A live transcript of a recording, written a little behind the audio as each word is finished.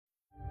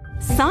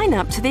Sign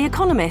up to The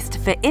Economist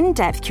for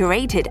in-depth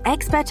curated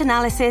expert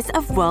analysis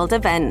of world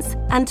events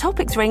and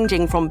topics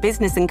ranging from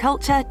business and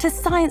culture to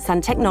science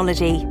and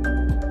technology.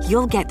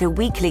 You'll get the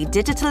weekly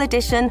digital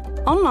edition,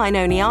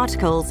 online-only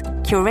articles,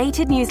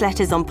 curated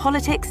newsletters on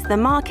politics, the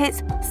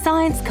markets,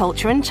 science,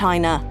 culture and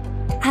China,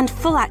 and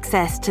full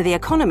access to The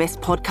Economist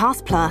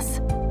Podcast Plus.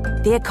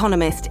 The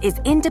Economist is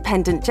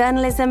independent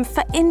journalism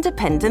for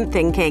independent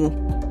thinking.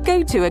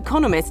 Go to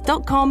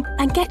economist.com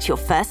and get your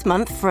first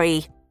month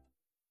free.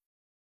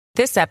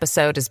 This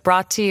episode is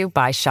brought to you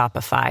by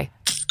Shopify.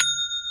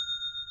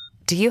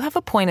 Do you have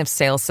a point of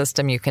sale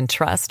system you can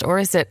trust, or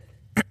is it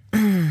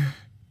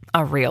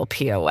a real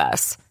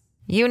POS?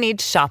 You need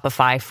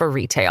Shopify for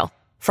retail.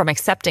 From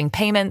accepting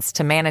payments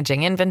to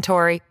managing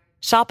inventory,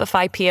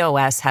 Shopify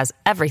POS has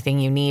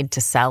everything you need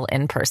to sell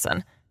in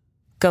person.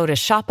 Go to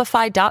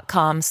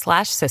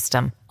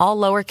shopify.com/system, all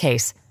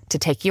lowercase, to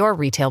take your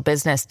retail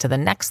business to the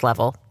next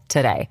level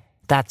today.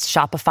 That's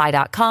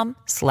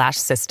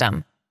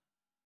shopify.com/system.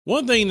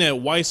 One thing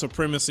that white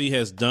supremacy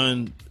has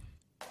done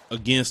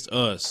against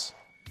us,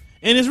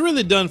 and it's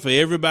really done for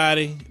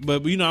everybody,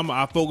 but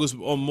I focus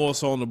more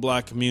so on the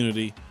black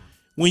community.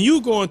 When you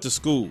go into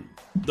school,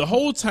 the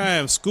whole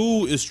time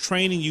school is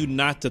training you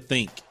not to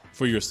think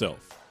for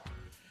yourself.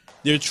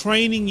 They're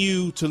training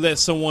you to let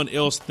someone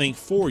else think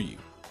for you.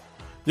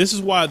 This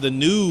is why the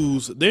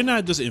news, they're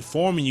not just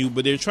informing you,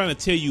 but they're trying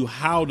to tell you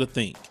how to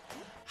think,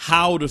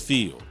 how to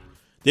feel.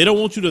 They don't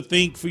want you to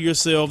think for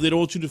yourself. They don't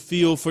want you to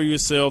feel for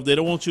yourself. They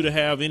don't want you to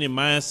have any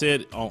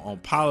mindset on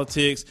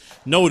politics.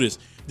 Notice,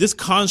 this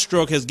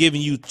construct has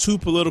given you two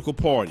political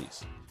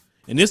parties.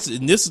 And this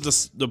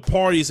is the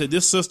parties that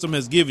this system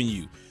has given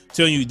you,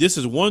 telling you this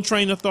is one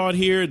train of thought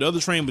here, the other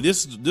train, but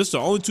this is the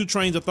only two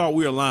trains of thought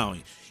we're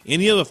allowing.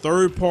 Any other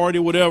third party,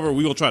 whatever,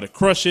 we're going to try to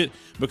crush it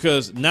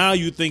because now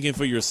you're thinking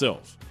for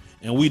yourself.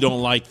 And we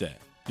don't like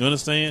that. You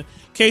understand?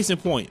 Case in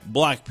point,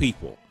 black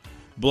people.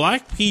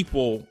 Black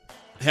people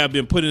have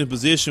been put in a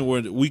position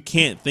where we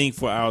can't think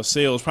for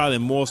ourselves, probably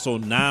more so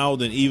now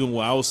than even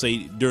what I would say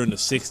during the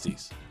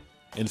 60s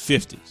and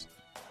 50s.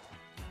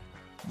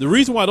 The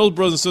reason why those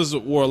brothers and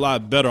sisters were a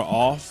lot better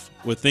off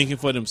with thinking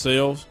for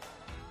themselves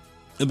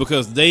is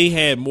because they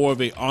had more of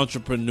an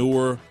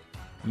entrepreneur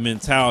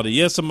mentality.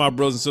 Yes, some of my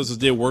brothers and sisters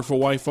did work for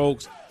white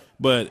folks,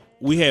 but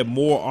we had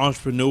more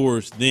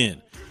entrepreneurs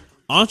then.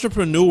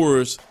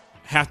 Entrepreneurs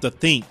have to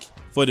think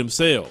for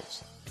themselves.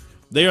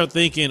 They are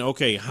thinking,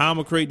 okay, how I'm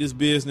going to create this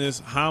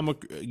business, how I'm going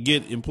to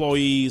get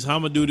employees, how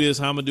I'm going to do this,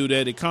 how I'm going to do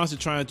that. They're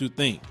constantly trying to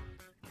think.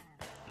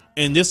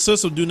 And this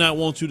system do not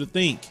want you to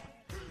think.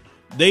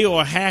 They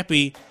are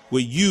happy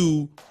with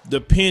you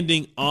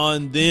depending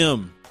on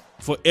them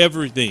for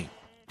everything.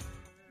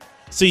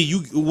 See,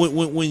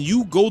 when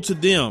you go to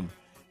them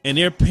and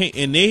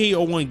they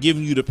are one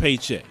giving you the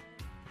paycheck,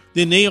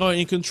 then they are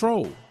in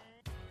control.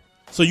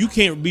 So you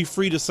can't be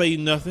free to say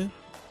nothing.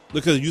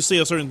 Because you say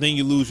a certain thing,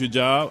 you lose your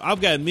job. I've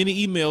got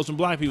many emails from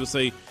black people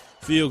say,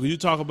 Phil, could you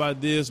talk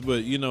about this?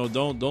 But,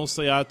 don't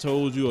say I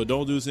told you or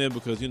don't do this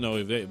because,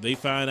 if they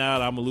find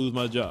out, I'm going to lose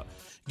my job.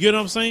 You know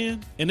what I'm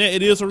saying? And that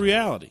it is a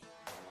reality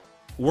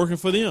working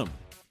for them.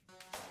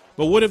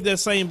 But what if that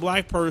same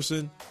black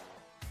person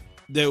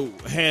that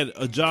had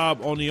a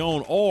job on their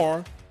own,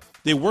 or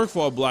they work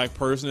for a black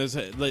person that's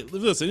like,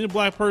 listen, any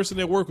black person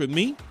that work with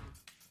me,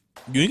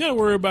 you ain't got to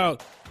worry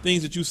about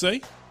things that you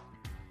say.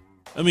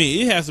 I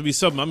mean, it has to be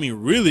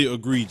something, really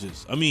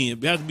egregious.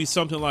 It has to be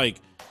something like,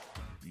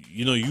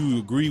 you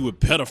agree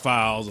with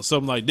pedophiles or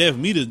something like that for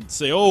me to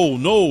say, oh,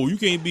 no, you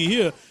can't be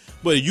here.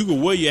 But you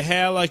can wear your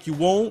hair like you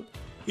want.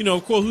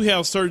 Of course, we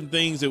have certain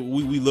things that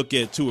we look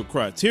at to a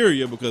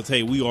criteria because,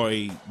 hey, we are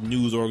a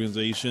news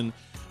organization.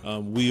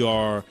 We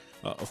are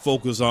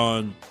focused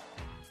on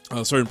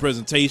a certain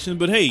presentation.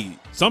 But, hey,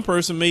 some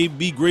person may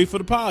be great for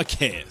the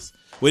podcast.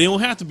 Well, they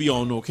don't have to be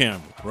on no camera,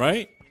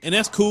 right? And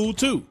that's cool,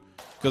 too.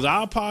 Because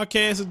our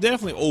podcast is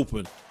definitely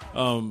open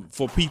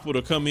for people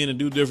to come in and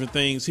do different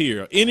things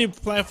here. Any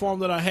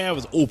platform that I have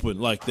is open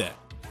like that.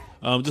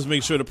 Just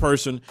make sure the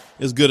person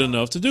is good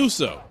enough to do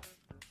so.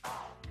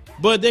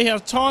 But they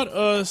have taught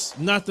us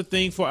not to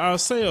think for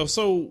ourselves.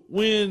 So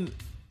when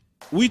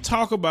we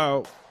talk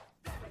about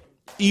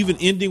even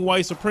ending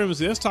white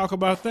supremacy, let's talk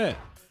about that.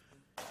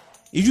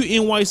 If you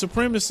end white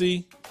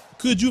supremacy,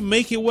 could you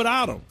make it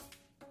without them?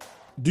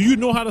 Do you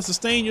know how to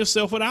sustain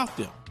yourself without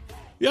them?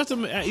 You have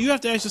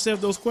to ask yourself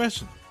those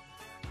questions.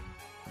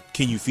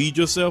 Can you feed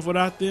yourself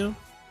without them?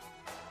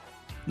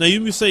 Now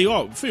you may say,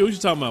 "Oh, Phil, what you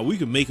talking about? We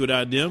could make it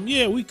without them."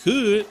 Yeah, we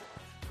could,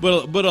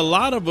 but a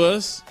lot of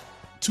us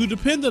too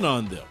dependent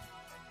on them.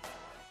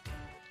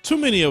 Too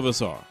many of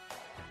us are.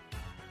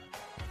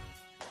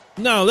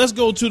 Now let's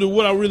go to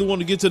what I really want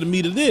to get to the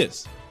meat of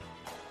this.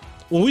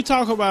 When we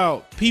talk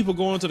about people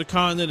going to the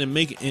continent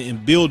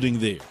and building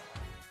there,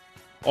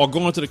 or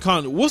going to the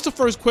continent, what's the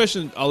first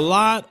question a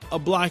lot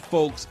of black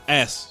folks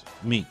ask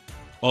me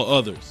or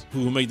others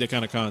who make that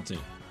kind of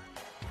content?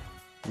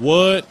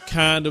 What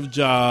kind of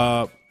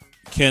job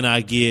can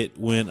I get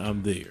when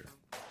I'm there?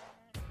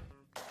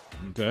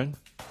 Okay.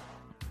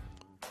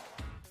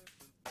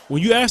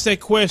 When you ask that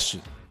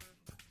question,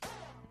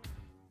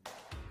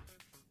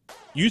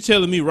 You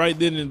telling me right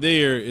then and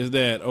there is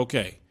that,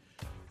 okay,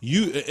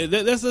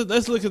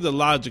 let's look at the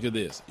logic of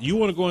this. You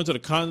want to go into the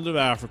continent of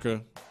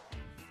Africa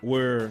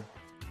where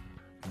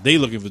they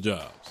looking for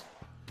jobs.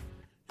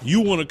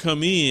 You want to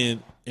come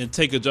in and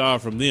take a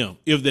job from them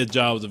if that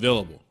job is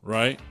available,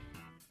 right?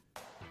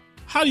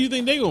 How do you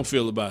think they're going to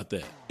feel about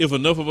that if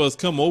enough of us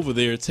come over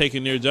there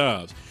taking their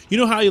jobs? You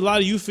know how a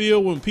lot of you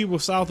feel when people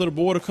south of the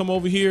border come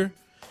over here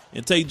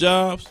and take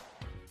jobs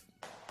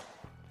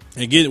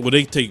and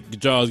they take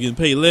jobs getting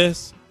paid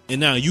less, and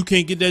now you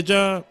can't get that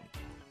job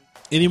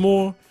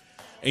anymore?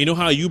 And you know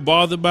how you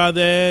bothered by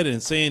that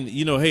and saying,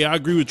 hey, I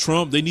agree with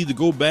Trump. They need to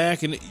go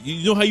back. And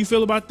you know how you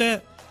feel about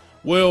that?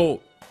 Well,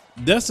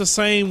 that's the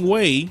same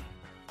way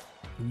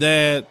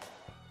that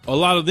a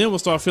lot of them will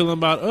start feeling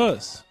about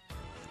us.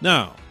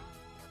 Now,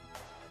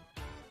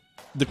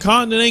 the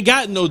continent ain't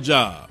got no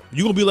job.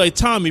 You're going to be like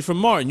Tommy from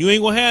Martin. You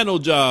ain't going to have no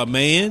job,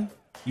 man.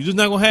 You're just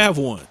not going to have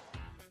one.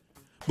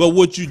 But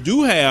what you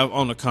do have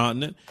on the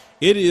continent,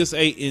 it is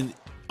an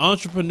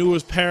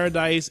entrepreneur's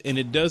paradise, and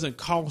it doesn't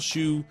cost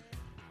you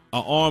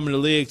an arm and a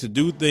leg to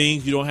do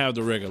things. You don't have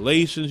the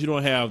regulations. You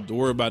don't have to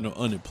worry about no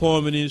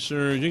unemployment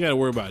insurance. You got to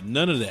worry about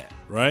none of that,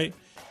 right?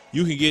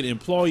 You can get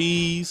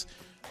employees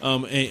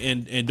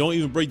and don't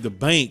even break the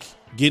bank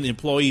getting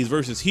employees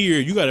versus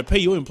here. You got to pay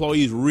your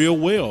employees real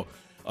well.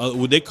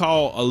 What they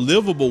call a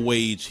livable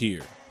wage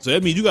here. So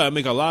that means you got to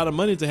make a lot of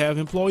money to have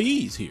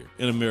employees here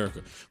in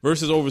America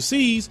versus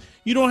overseas.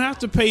 You don't have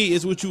to pay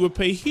as what you would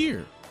pay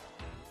here.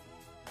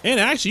 And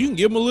actually, you can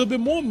give them a little bit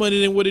more money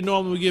than what they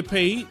normally would get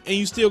paid, and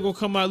you still going to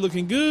come out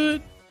looking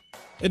good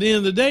at the end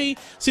of the day.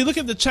 See, look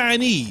at the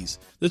Chinese.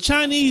 The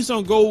Chinese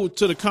don't go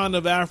to the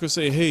continent of Africa and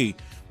say, hey,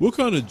 what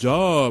kind of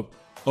job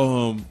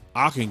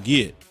I can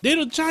get?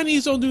 The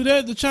Chinese don't do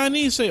that. The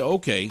Chinese say,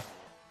 okay,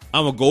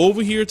 I'm going to go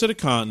over here to the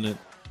continent.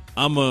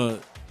 I'm going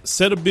to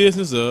set a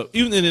business up.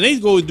 Even and they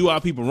go and do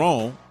our people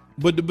wrong,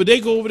 but they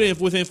go over there and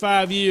within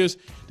 5 years,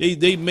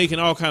 they making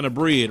all kind of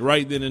bread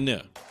right then and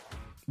there.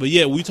 But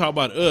yeah, we talk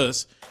about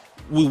us.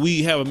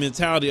 We have a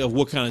mentality of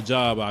what kind of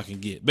job I can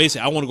get.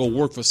 Basically, I want to go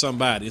work for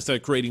somebody instead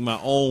of creating my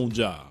own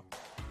job.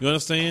 You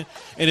understand?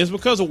 And it's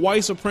because of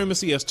white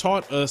supremacy has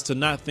taught us to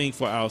not think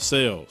for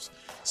ourselves.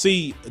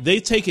 See,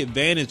 they take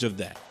advantage of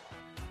that.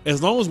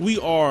 As long as we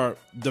are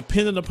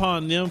dependent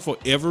upon them for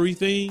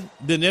everything,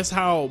 then that's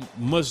how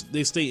much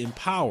they stay in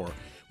power.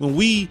 When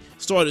we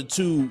started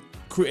to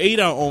create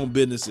our own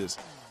businesses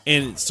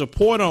and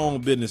support our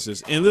own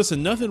businesses, and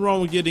listen, nothing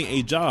wrong with getting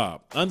a job.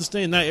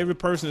 Understand, not every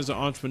person is an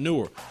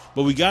entrepreneur,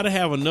 but we got to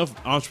have enough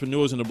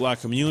entrepreneurs in the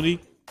black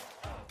community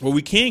where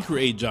we can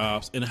create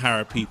jobs and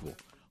hire people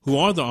who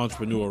are the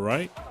entrepreneur,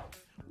 right?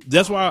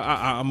 That's why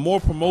I'm more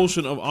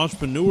promotion of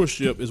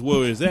entrepreneurship is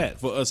where it's at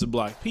for us as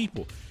black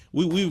people.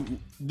 We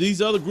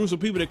these other groups of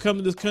people that come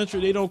to this country,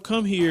 they don't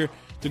come here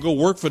to go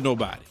work for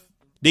nobody.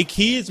 Their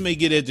kids may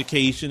get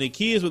education. Their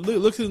kids, but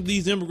look at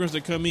these immigrants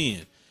that come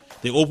in.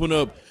 They open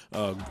up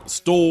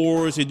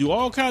stores. They do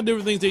all kinds of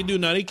different things they do.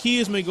 Now, their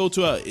kids may go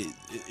to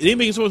they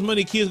making so much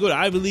money. Kids go to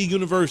Ivy League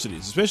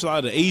universities, especially a lot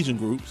of the Asian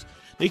groups.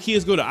 Their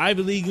kids go to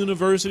Ivy League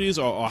universities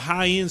or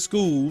high-end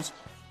schools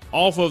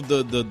off of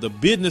the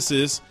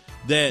businesses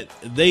that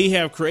they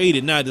have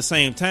created. Now, at the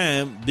same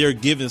time, they're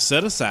given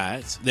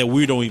set-asides that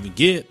we don't even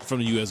get from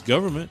the U.S.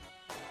 government.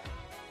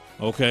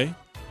 Okay.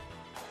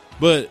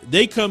 But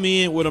they come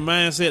in with a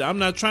mindset, I'm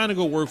not trying to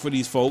go work for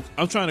these folks.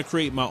 I'm trying to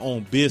create my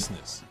own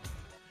business.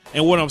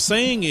 And what I'm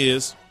saying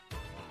is,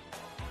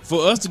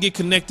 for us to get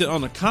connected on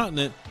the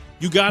continent,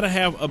 you got to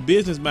have a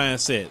business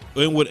mindset.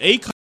 And with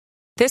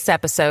This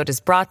episode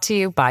is brought to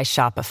you by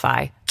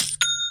Shopify.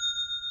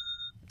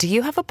 Do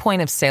you have a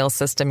point of sale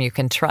system you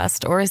can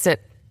trust, or is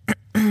it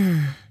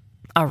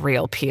a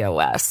real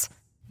POS?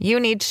 You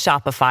need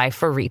Shopify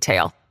for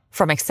retail.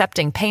 From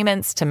accepting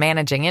payments to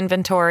managing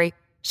inventory,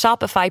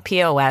 Shopify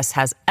POS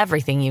has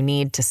everything you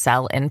need to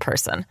sell in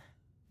person.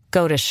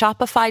 Go to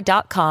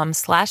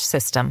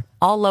shopify.com/system,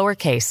 all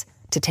lowercase,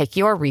 to take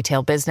your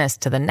retail business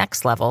to the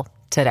next level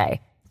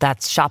today.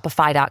 That's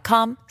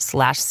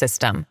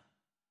shopify.com/system.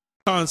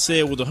 Khan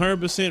said was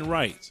 100%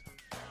 right.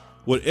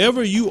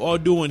 Whatever you are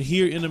doing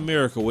here in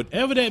America,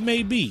 whatever that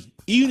may be,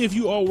 even if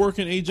you are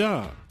working a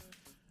job,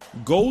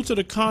 go to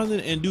the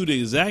continent and do the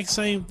exact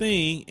same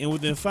thing, and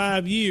within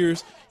 5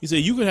 years, he said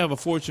you could have a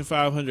Fortune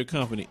 500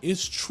 company.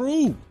 It's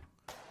true.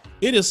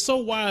 It is so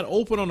wide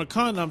open on the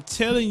continent. I'm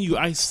telling you,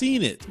 I've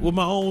seen it with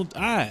my own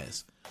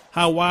eyes,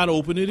 how wide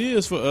open it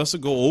is for us to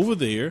go over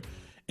there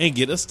and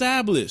get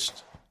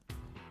established.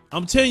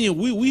 I'm telling you,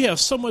 we have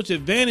so much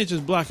advantage as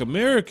black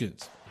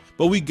Americans,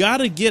 but we got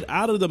to get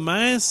out of the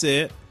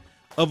mindset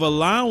of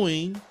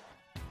allowing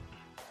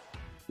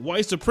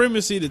white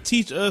supremacy to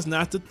teach us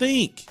not to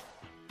think.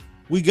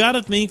 We got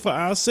to think for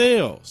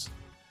ourselves.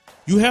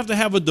 You have to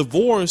have a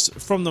divorce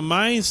from the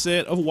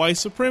mindset of white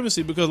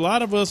supremacy, because a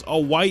lot of us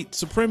are white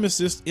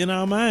supremacists in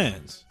our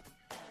minds.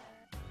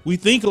 We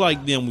think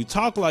like them. We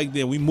talk like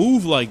them. We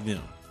move like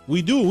them.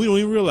 We do. We don't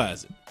even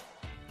realize it.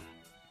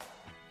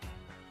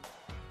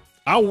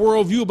 Our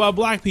worldview about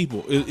black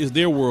people is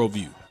their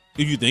worldview,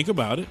 if you think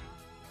about it.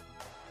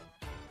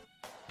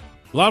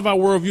 A lot of our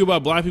worldview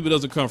about black people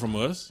doesn't come from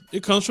us.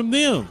 It comes from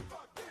them.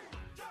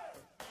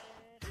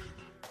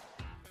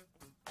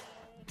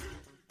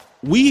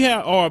 We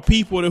are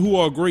people who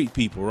are great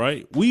people,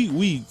 right?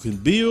 We can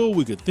build,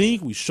 we can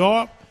think, we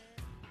sharp,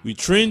 we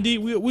trendy.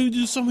 We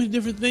do so many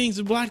different things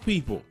as black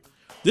people.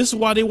 This is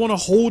why they want to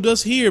hold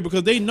us here,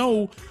 because they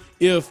know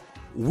if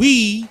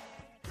we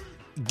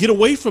get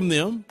away from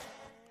them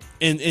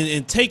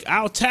and take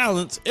our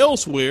talents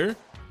elsewhere,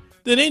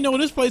 then they know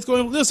this place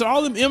going. Listen,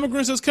 all them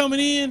immigrants that's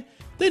coming in,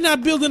 they're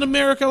not building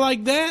America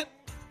like that.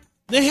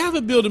 They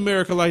haven't built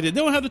America like that.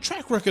 They don't have the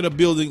track record of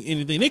building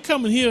anything. They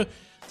coming here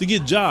to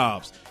get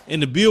jobs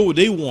and to build what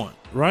they want,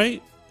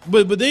 right?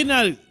 But they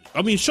not.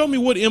 I mean, show me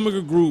what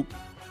immigrant group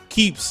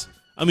keeps.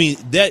 I mean,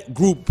 that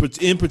group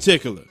in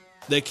particular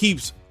that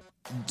keeps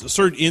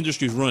certain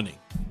industries running,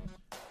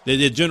 that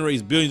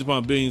generates billions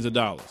upon billions of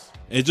dollars.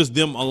 And it's just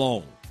them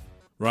alone,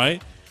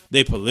 right?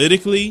 They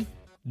politically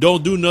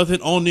don't do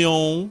nothing on their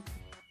own.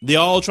 They're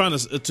all trying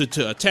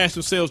to attach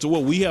themselves to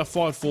what we have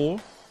fought for.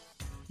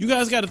 You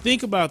guys got to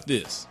think about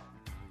this.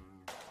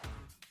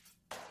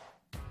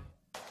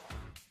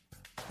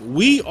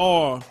 We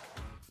are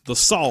the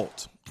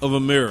salt of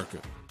America.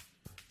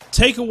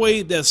 Take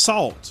away that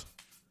salt,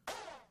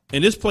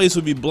 and this place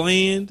will be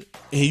bland,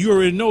 and you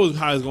already know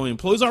how it's going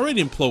to implode. It's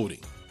already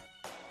imploding.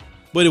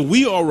 But if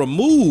we are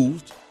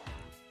removed,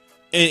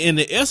 and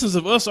the essence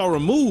of us are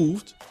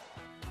removed,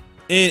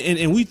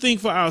 and we think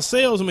for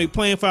ourselves and make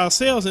plans for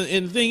ourselves,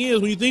 and the thing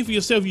is, when you think for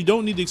yourself, you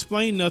don't need to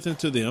explain nothing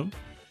to them.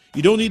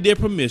 You don't need their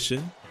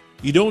permission.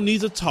 You don't need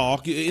to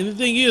talk. And the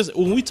thing is,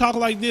 when we talk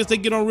like this, they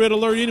get on red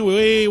alert anyway.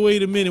 Hey,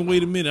 wait a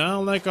minute. I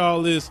don't like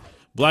all this.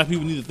 Black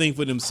people need to think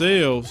for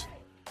themselves.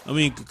 I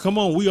mean, come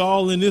on, we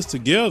all in this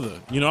together.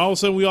 You know, all of a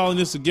sudden we all in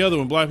this together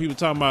when black people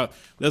talking about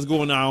let's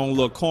go in our own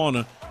little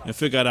corner and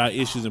figure out our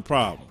issues and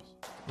problems,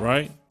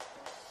 right?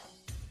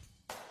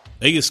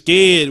 They get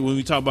scared when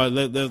we talk about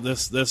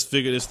let's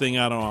figure this thing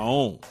out on our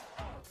own.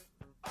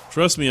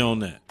 Trust me on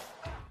that.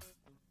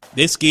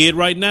 They're scared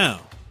right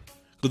now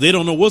because they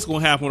don't know what's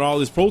going to happen with all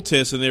this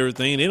protests and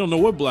everything. They don't know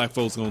what black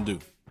folks going to do.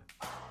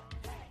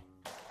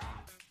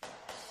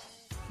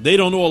 They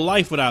don't know a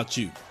life without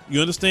you.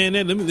 You understand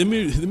that? Let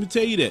me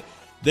tell you that.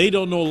 They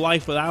don't know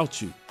life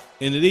without you.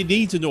 And they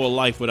need to know a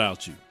life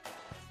without you.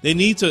 They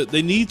need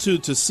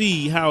to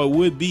see how it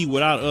would be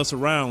without us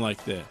around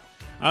like that.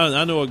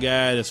 I know a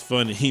guy that's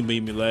funny. He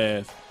made me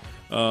laugh.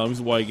 He's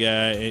a white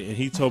guy, and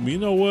he told me, you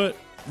know what?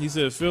 He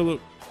said,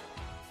 Philip,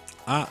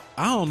 I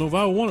don't know if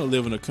I want to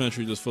live in a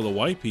country that's full of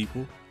white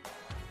people.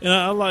 And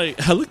I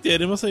looked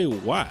at him. I say,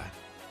 why?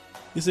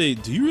 He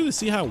said, do you really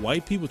see how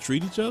white people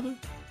treat each other?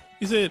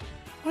 He said,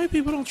 white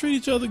people don't treat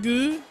each other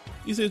good.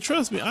 He said,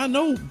 trust me, I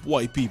know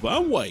white people.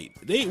 I'm white.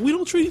 We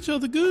don't treat each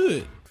other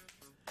good.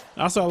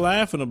 I started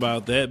laughing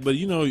about that. But,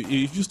 you know,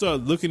 if you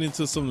start looking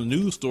into some of the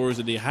news stories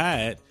that they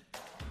hide,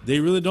 they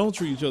really don't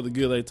treat each other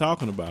good like they're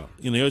talking about.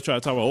 You know, they'll try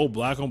to talk about,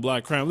 black on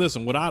black crime.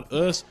 Listen, without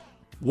us,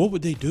 what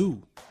would they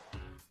do?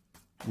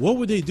 What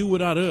would they do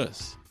without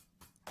us?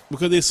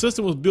 Because their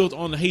system was built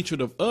on the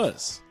hatred of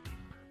us.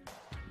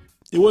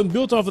 It wasn't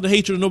built off of the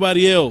hatred of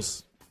nobody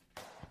else.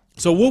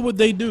 So what would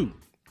they do?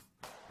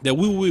 That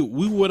we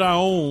with our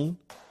own,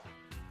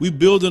 we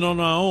building on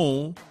our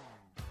own,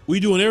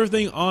 we doing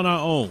everything on our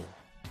own.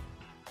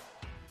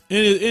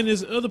 And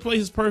this other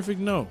place is perfect?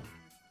 No.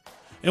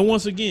 And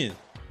once again,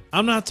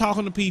 I'm not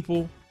talking to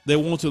people that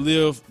want to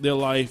live their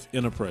life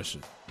in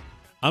oppression.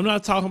 I'm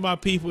not talking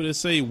about people that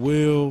say,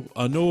 well,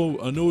 I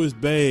know it's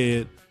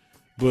bad,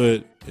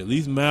 but at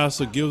least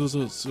Master gives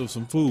us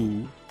some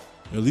food.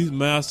 At least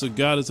Master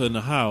got us in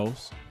the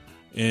house.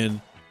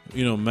 And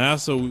you know,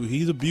 Master,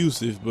 he's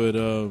abusive, but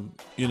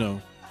you know,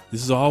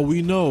 this is all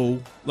we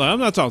know. Like, I'm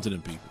not talking to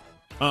them people.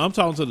 I'm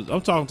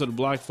talking to the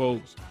black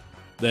folks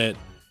that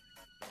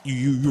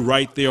you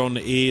right there on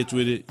the edge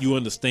with it. You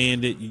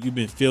understand it. You've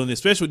been feeling it,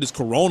 especially with this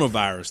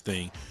coronavirus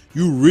thing.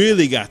 You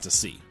really got to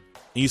see,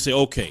 and you say,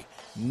 okay,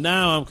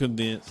 now I'm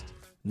convinced.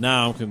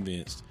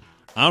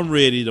 I'm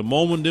ready. The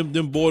moment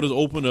them borders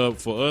open up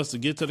for us to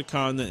get to the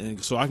continent,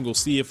 and so I can go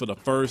see it for the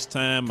first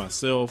time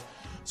myself,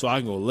 so I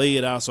can go lay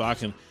it out, so I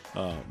can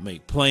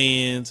make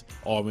plans,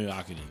 or maybe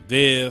I can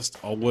invest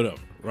or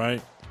whatever,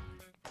 right?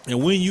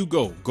 And when you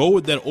go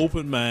with that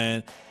open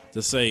mind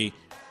to say,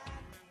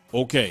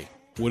 okay,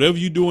 whatever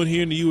you're doing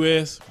here in the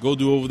U.S., go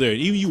do over there.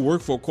 Even you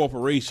work for a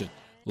corporation,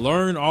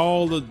 learn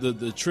all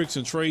the tricks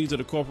and trades of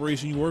the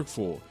corporation you work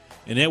for.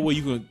 And that way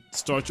you can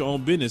start your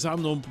own business. I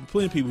know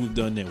plenty of people who've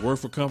done that.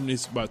 Worked for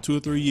companies about 2 or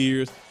 3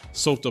 years,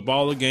 soaked up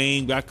all the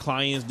game, got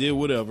clients, did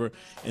whatever.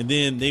 And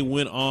then they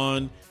went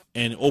on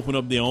and opened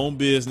up their own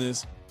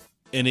business,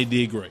 and they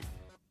did great.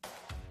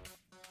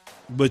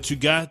 But you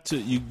got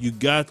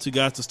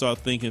to start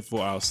thinking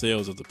for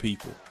ourselves as the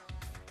people.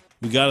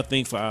 We got to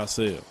think for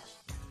ourselves.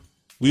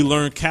 We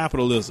learned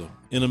capitalism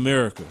in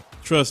America.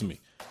 Trust me.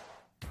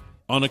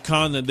 On the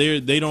continent,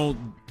 they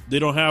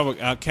don't have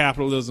a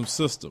capitalism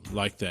system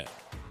like that.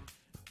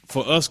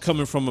 For us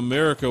coming from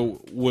America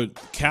with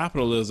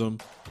capitalism,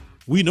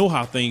 we know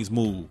how things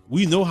move.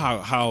 We know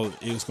how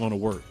it's going to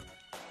work.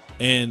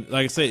 And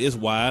like I said, it's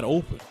wide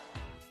open.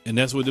 And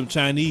that's what them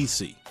Chinese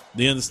see.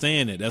 They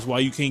understand that. That's why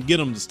you can't get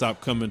them to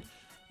stop coming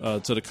to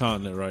the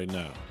continent right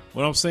now.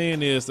 What I'm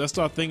saying is, let's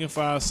start thinking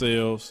for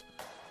ourselves.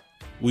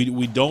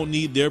 We don't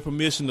need their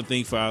permission to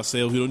think for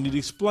ourselves. We don't need to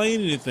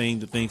explain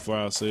anything to think for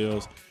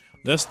ourselves.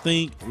 Let's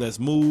think, let's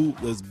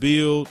move, let's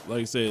build.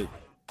 Like I said,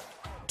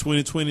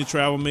 2020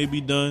 travel may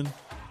be done,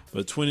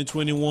 but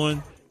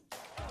 2021,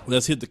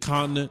 let's hit the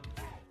continent.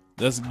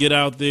 Let's get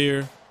out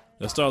there.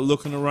 Let's start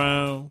looking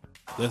around.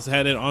 Let's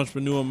have that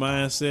entrepreneur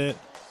mindset.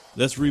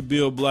 Let's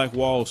rebuild Black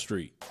Wall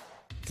Street,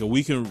 because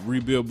we can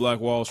rebuild Black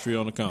Wall Street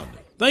on the continent.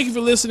 Thank you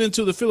for listening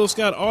to the Philip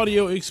Scott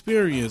audio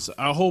experience.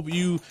 I hope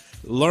you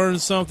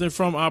learned something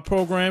from our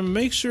program.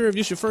 Make sure, if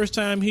it's your first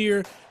time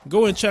here,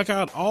 go and check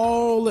out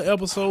all the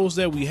episodes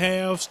that we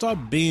have.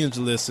 Start binge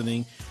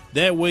listening.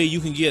 That way you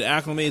can get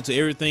acclimated to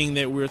everything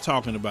that we're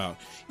talking about.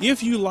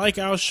 If you like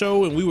our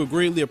show, and we would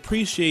greatly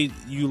appreciate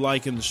you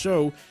liking the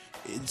show,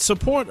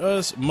 support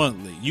us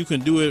monthly. You can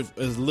do it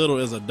as little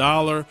as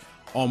 $1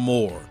 or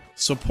more.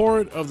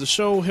 Support of the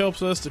show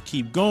helps us to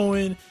keep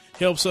going,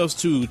 helps us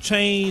to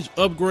change,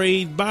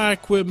 upgrade, buy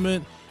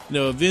equipment.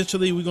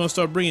 Eventually we're going to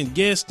start bringing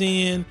guests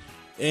in,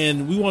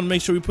 and we want to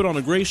make sure we put on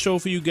a great show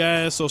for you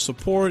guys. So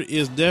support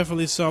is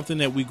definitely something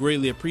that we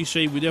greatly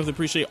appreciate. We definitely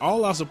appreciate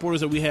all our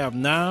supporters that we have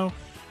now.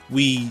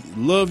 We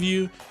love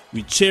you.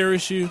 We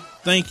cherish you.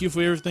 Thank you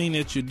for everything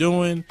that you're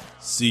doing.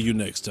 See you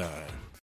next time.